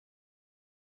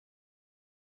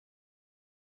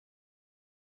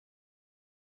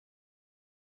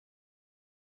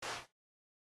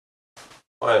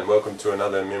Hi and welcome to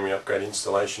another memory upgrade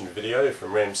installation video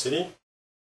from RAM City.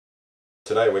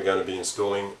 Today we're going to be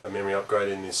installing a memory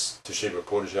upgrade in this Toshiba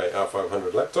Portage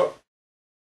R500 laptop.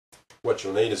 What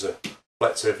you'll need is a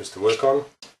flat surface to work on,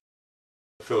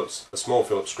 a small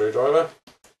Phillips screwdriver,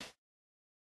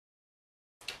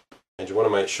 and you want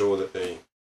to make sure that the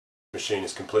machine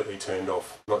is completely turned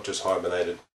off, not just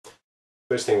hibernated.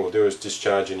 First thing we'll do is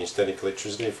discharge any static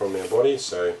electricity from our body,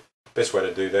 so best way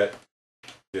to do that,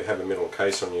 you have a metal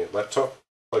case on your laptop,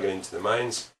 plug it into the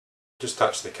mains, just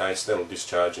touch the case, that'll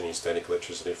discharge any static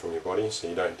electricity from your body so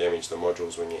you don't damage the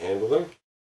modules when you handle them.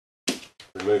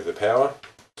 Remove the power,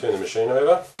 turn the machine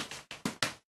over,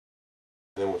 and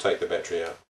then we'll take the battery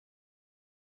out.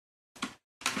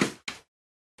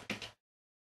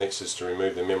 Next is to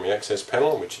remove the memory access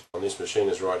panel, which on this machine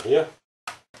is right here.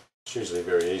 It's usually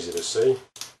very easy to see.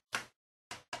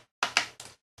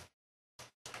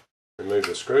 Remove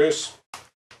the screws.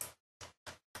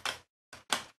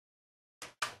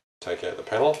 Take out the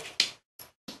panel.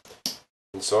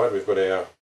 Inside we've got our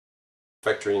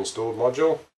factory installed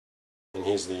module, and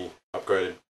here's the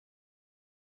upgraded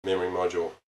memory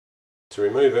module. To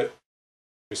remove it,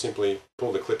 we simply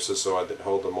pull the clips aside that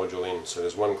hold the module in. So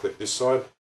there's one clip this side,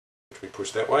 which we push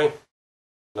that way,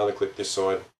 another clip this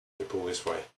side, we pull this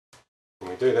way. When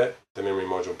we do that, the memory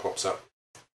module pops up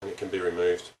and it can be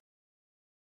removed.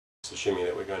 It's assuming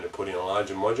that we're going to put in a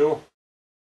larger module.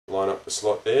 Line up the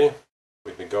slot there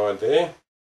with the guide there,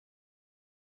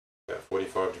 about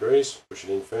 45 degrees, push it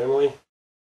in firmly,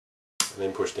 and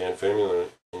then push down firmly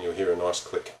and you'll hear a nice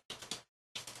click.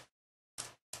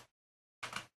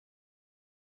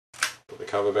 Put the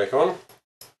cover back on,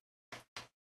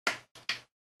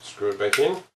 screw it back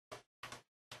in,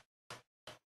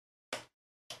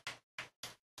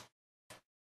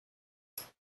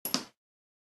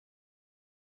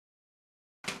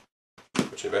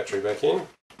 put your battery back in,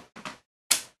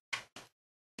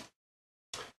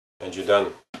 and you're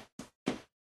done.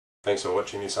 Thanks for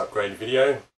watching this upgrade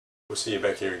video. We'll see you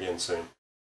back here again soon.